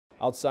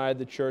Outside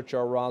the church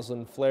are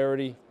Roslyn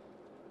Flaherty.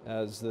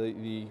 As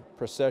the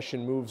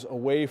procession moves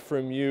away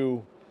from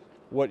you,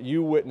 what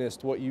you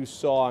witnessed, what you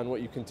saw, and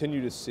what you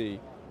continue to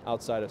see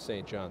outside of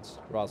St. John's.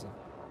 Roslyn.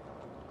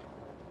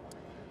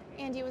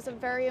 Andy, it was a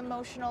very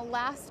emotional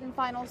last and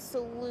final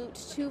salute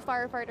to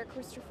firefighter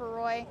Christopher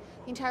Roy.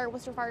 The entire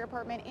Worcester Fire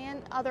Department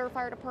and other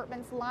fire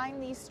departments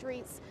lined these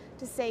streets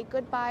to say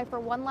goodbye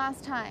for one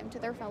last time to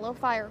their fellow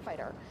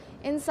firefighter.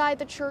 Inside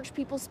the church,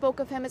 people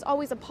spoke of him as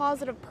always a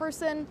positive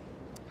person.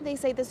 They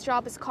say this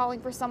job is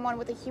calling for someone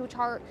with a huge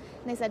heart,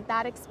 and they said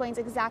that explains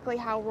exactly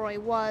how Roy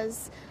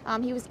was.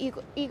 He was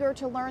eager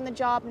to learn the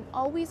job and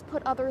always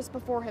put others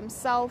before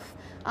himself.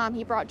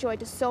 He brought joy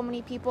to so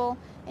many people,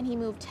 and he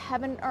moved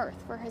heaven and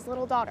earth for his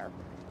little daughter,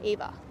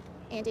 Ava.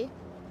 Andy?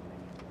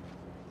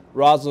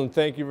 Roslyn,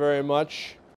 thank you very much.